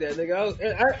shit like that.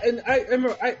 Nigga, I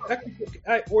remember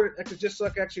I ordered Epic just so I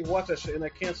could actually watch that shit, and I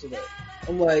canceled it.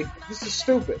 I'm like, this is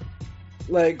stupid.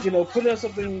 Like, put on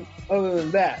something other than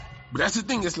that. But that's the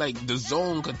thing. It's like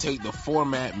DAZN could take the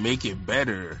format, make it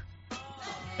better,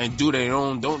 and do their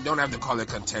own. Don't have to call it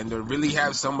Contender. Really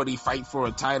have somebody fight for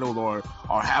a title, or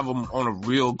have them on a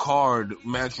real card,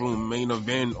 matchroom main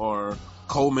event or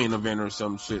co-main event or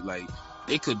some shit. Like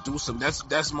they could do some.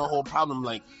 That's my whole problem.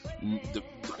 Like the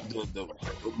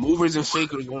movers and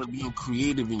shakers are going to be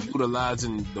creative and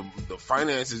utilizing the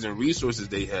finances and resources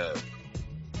they have.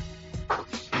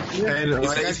 Yeah,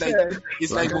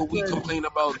 it's like what we complain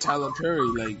about Tyler Perry.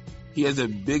 Like he has a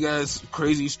big ass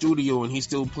crazy studio and he's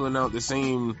still pulling out the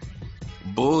same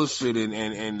bullshit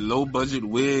and low budget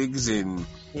wigs and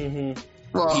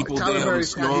people there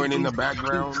snoring in the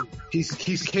background. He's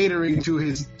catering to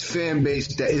his fan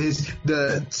base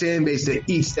the fan base that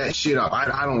eats that shit up.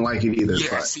 I don't like it either.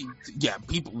 Yeah,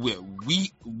 people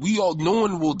we all, no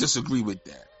one will disagree with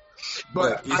that.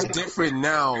 But it's different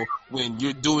now when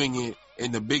you're doing it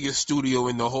in the biggest studio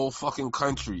in the whole fucking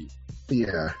country.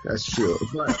 Yeah, that's true.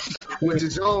 But with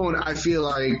DAZN, I feel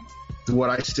like what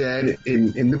I said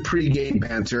in the pregame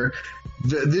banter,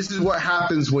 This is what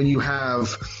happens when you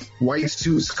have white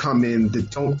suits come in that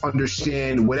don't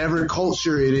understand whatever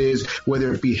culture it is,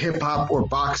 whether it be hip hop or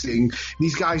boxing.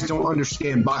 These guys don't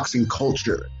understand boxing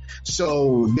culture.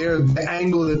 So the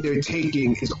angle that they're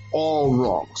taking is all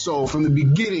wrong. So from the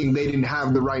beginning, they didn't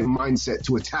have the right mindset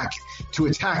to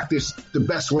attack this the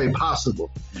best way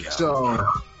possible. Yeah. So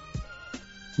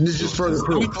this is just further Let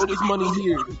proof. me throw this money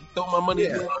here. Throw my money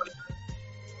Yeah. there.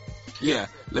 Yeah,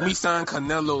 let me sign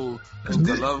Canelo and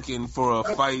Golovkin for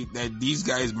a fight that these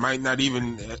guys might not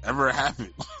even ever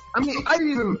happen. I mean, I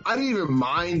didn't even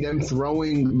mind them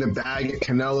throwing the bag at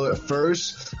Canelo at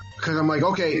first, because I'm like,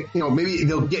 okay, maybe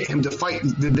they'll get him to fight.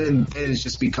 Then it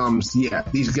just becomes,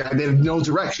 these guys, they have no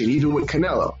direction, even with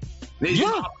Canelo.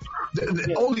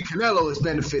 Only Canelo is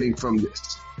benefiting from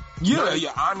this.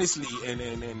 Yeah, honestly, and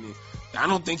I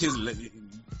don't think his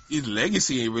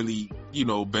legacy ain't really,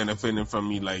 benefiting from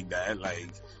me like that. Like,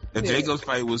 the Jacobs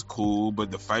fight was cool, but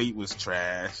the fight was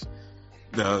trash.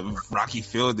 The Rocky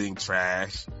Fielding,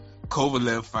 trash.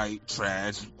 Kovalev fight,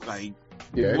 trash. Like,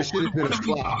 this should have been a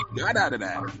flop. Got out of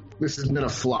that. This has been a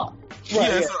flop.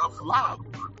 It's a flop.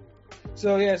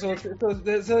 So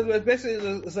basically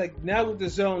it's like now with the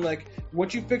zone, like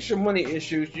once you fix your money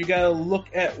issues, you gotta look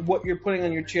at what you're putting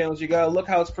on your channels. You gotta look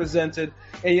how it's presented,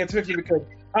 and you have to fix it because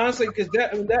honestly, because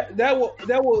that's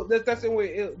the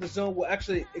way the zone will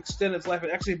actually extend its life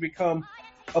and actually become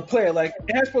a player. Like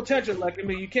it has potential. Like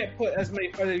you can't put as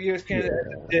many fighter years candidates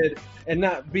as you did and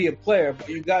not be a player, but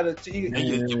you gotta.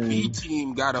 Your B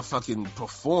team gotta fucking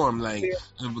perform. Like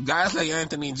guys like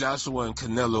Anthony Joshua and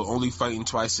Canelo only fighting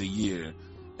twice a year,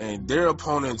 and their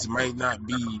opponents might not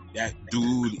be that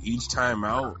dude each time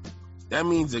out. That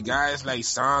means the guys like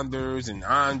Saunders and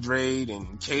Andre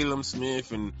and Caleb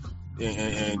Smith and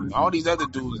all these other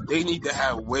dudes, they need to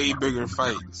have way bigger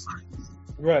fights.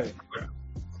 Right.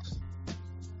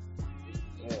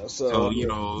 So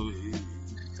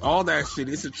all that shit,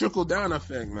 it's a trickle down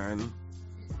effect, man.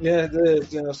 Yeah, it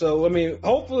is. So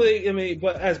hopefully,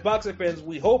 but as boxing fans,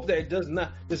 we hope that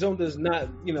the zone does not,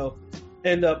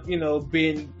 end up,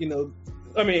 being,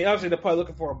 obviously they're probably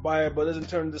looking for a buyer, but it doesn't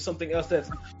turn into something else that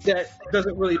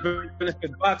doesn't really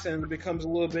benefit boxing and becomes a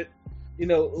little bit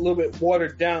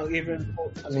watered down. Even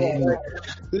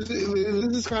this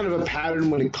is kind of a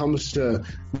pattern when it comes to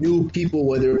new people,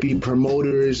 whether it be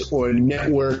promoters or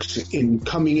networks in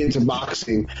coming into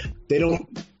boxing.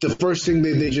 The first thing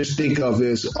they just think of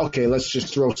is, okay, let's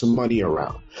just throw some money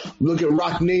around. Look at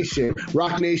Rock Nation.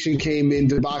 Rock Nation came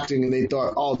into boxing and they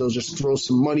thought, oh, they'll just throw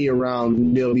some money around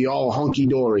and they'll be all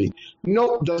hunky-dory.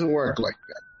 Nope, doesn't work like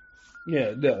that.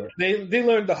 Yeah, no. They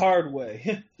learned the hard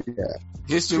way. Yeah.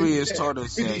 History has taught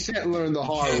us that you can't learn the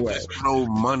hard way. Just throw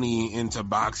money into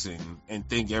boxing and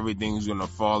think everything's gonna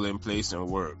fall in place and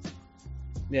work.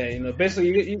 Yeah,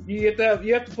 basically you have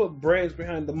to put brains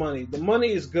behind the money. The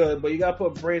money is good, but you gotta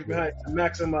put brains behind it to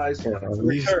maximize the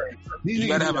return. You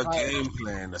gotta have a game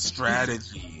plan, a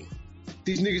strategy.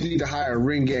 These niggas need to hire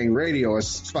Ring Gang Radio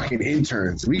as fucking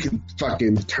interns. We can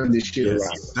fucking turn this shit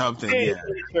around. Something,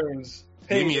 Interns.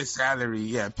 Give me a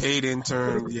salary, paid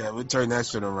intern, we'll turn that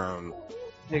shit around.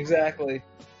 Exactly.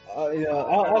 I'll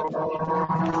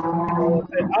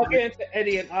get into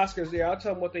Eddie and Oscar's there. I'll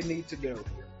tell them what they need to do,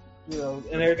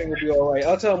 and everything will be all right.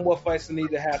 I'll tell them what fights they need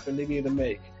to happen, they need to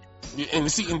make. And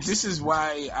this is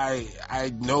why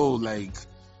I know, like,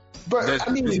 but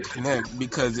I mean, connect,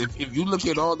 because if you look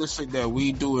at all the shit that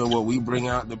we do and what we bring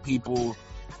out to people,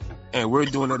 and we're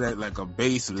doing it at like a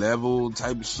base level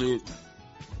type of shit.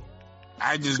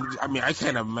 I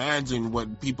can't imagine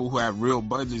what people who have real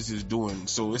budgets is doing.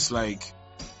 So it's like,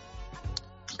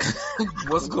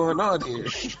 what's going on here?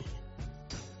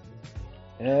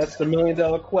 Yeah, that's the $1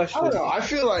 million question. I don't know. I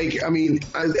feel like,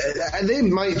 they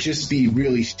might just be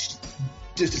really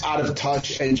just out of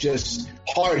touch and just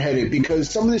hard-headed, because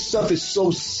some of this stuff is so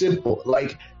simple.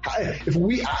 Like, the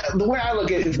way I look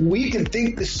at it, if we can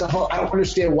think this stuff out, I don't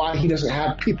understand why he doesn't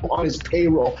have people on his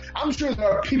payroll. I'm sure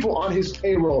there are people on his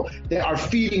payroll that are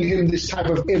feeding him this type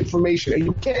of information, and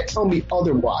you can't tell me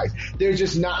otherwise. They're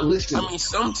just not listening.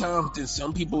 Sometimes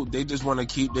some people, they just want to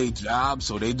keep their job,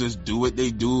 so they just do what they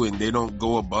do, and they don't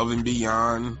go above and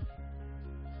beyond.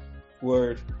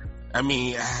 Word.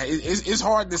 It's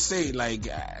hard to say. Like,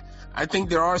 I think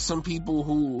there are some people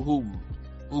who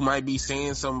might be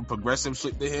saying some progressive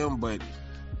shit to him, but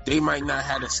they might not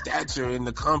have a stature in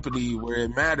the company where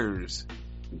it matters.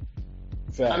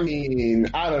 Fact.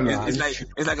 I don't know. It's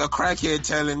like a crackhead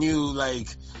telling you, like,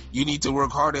 you need to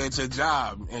work harder at your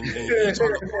job, and it's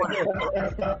on the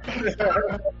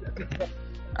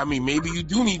corner. Maybe you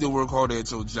do need to work harder at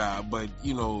your job, but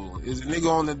is a nigga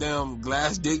on the damn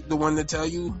glass dick the one to tell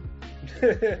you?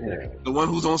 The one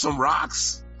who's on some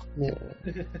rocks.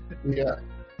 Yeah.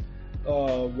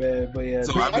 Oh man, but yeah.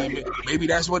 So I mean, maybe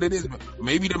that's what it is.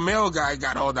 Maybe the male guy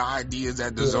got all the ideas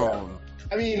at the zone.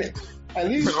 I mean, at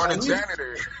least or the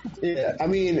janitor. Yeah, I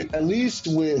mean, at least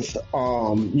with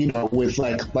with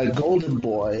like Golden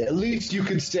Boy, at least you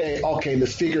could say, okay, the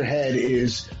figurehead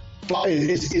is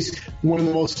one of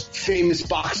the most famous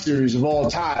boxers of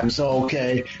all time. So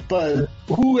okay, but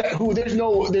who there's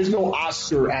no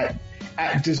Oscar at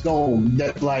DAZN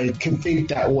that like can think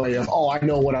that way of, oh, I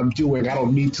know what I'm doing, I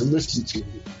don't need to listen to you,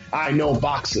 I know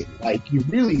boxing. Like, you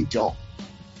really don't.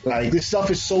 Like, this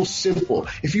stuff is so simple.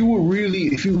 If you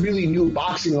really knew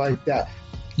boxing like that,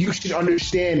 you should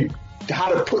understand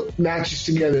how to put matches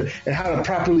together and how to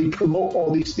properly promote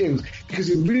all these things. Because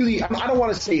it really, I don't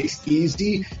want to say it's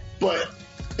easy, but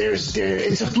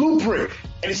it's a blueprint,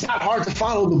 and it's not hard to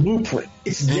follow the blueprint.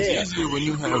 It's there. It's easier when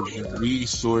you have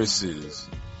resources.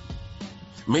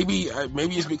 Maybe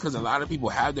it's because a lot of people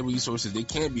have the resources, they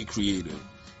can't be creative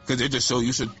because they're just so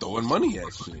used to throwing money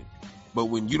at shit. But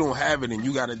when you don't have it and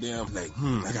you gotta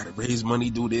I gotta raise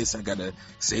money, do this, I gotta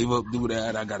save up, do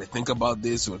that, I gotta think about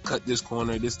this or cut this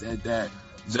corner, this, that,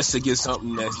 just to get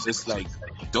something that's just like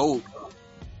dope.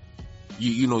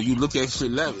 You look at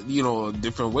shit a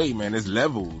different way, man. There's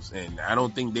levels, and I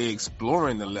don't think they're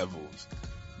exploring the levels.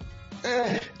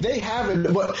 They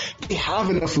haven't, but they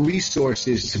have enough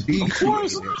resources to be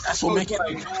creative. That's what makes it.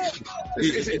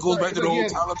 It goes back to the whole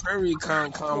Tyler Perry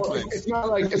complex.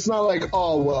 It's not like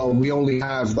oh well, we only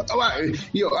have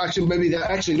maybe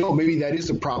that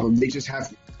is a problem. They just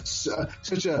have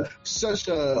such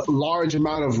a large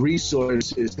amount of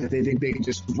resources that they think they can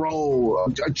just throw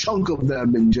a chunk of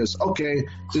them and just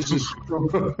this is.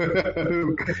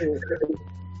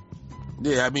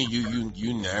 Yeah, I mean,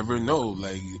 you never know.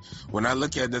 Like, when I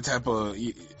look at the type of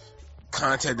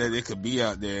content that it could be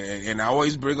out there, and I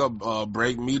always bring up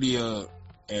Break Media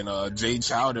and Jay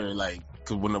Chowder, like,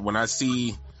 'cause when I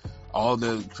see all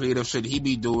the creative shit he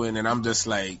be doing, and I'm just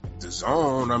like,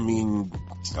 DAZN.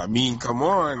 I mean, come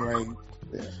on, like,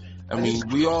 I mean,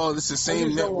 it's the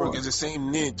same network, it's the same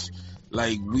niche.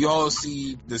 Like, we all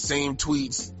see the same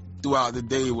tweets throughout the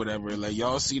day, whatever. Like,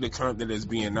 y'all see the content that's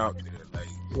being out there. Like,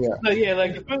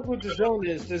 like the point with DAZN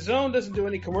is DAZN doesn't do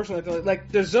any commercial. Like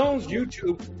DAZN's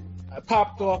YouTube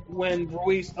popped off when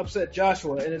Ruiz upset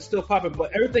Joshua, and it's still popping.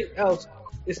 But everything else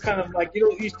is kind of like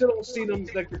you still don't see them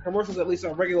like the commercials at least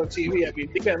on regular TV. I mean,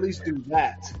 they can at least do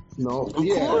that. No, of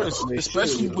course,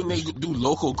 especially when they do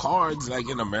local cards like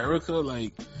in America.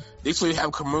 Like, they should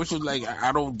have commercials. Like,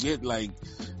 I don't get, like,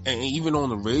 and even on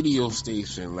the radio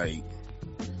station, like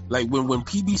when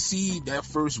PBC that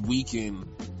first weekend.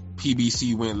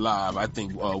 PBC went live. I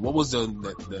think what was the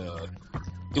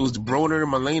it was Broner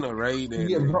Molina, right? And,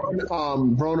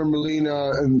 Broner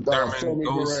Molina and Thurman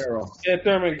Guerrero. Yeah,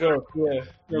 Thurman Ghost.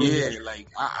 Yeah, like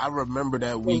I remember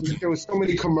that week. There was so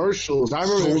many commercials. I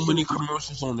remember so many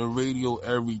commercials on the radio,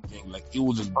 everything. Like, it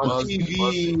was just on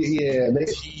TV. Yeah,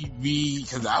 TV.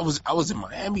 Because I was in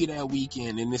Miami that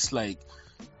weekend, and it's like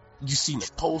you see the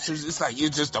posters. It's like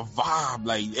it's just a vibe.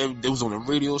 Like, it was on the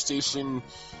radio station.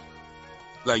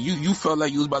 Like, you felt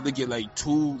like you was about to get like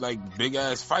two like big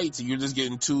ass fights, and you're just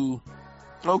getting two.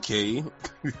 Okay.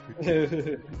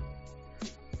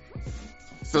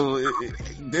 So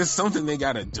there's something they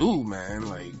gotta do, man.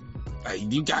 Like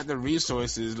you got the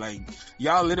resources. Like,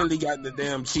 y'all literally got the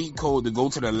damn cheat code to go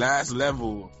to the last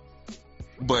level,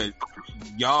 but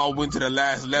y'all went to the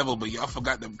last level, but y'all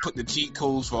forgot to put the cheat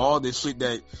codes for all this shit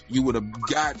that you would have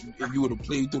got if you would have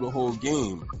played through the whole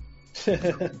game.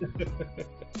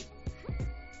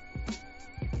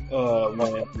 Oh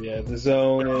man, yeah,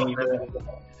 DAZN.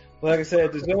 Like I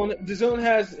said, DAZN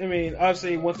has. I mean,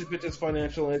 obviously, once it fixes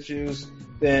financial issues,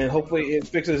 then hopefully it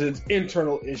fixes its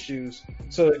internal issues.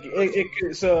 So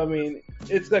I mean,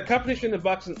 it's the competition in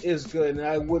boxing is good, and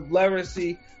I'd rather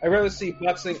see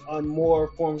boxing on more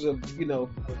forms of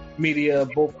media,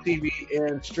 both TV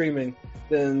and streaming,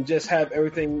 than just have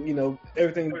everything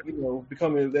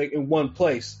becoming like in one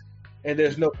place. And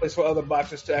there's no place for other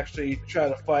boxers to actually try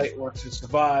to fight or to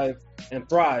survive and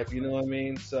thrive. You know what I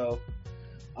mean? So,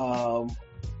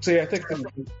 yeah, I think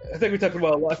we talked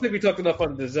about. I think we talked enough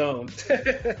on DAZN.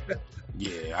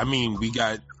 Yeah, I mean, we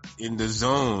got in the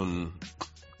zone.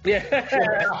 Yeah.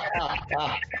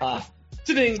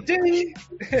 Ding ding.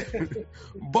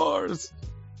 Bars.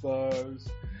 But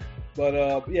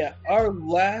yeah, our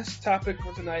last topic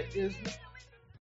for tonight is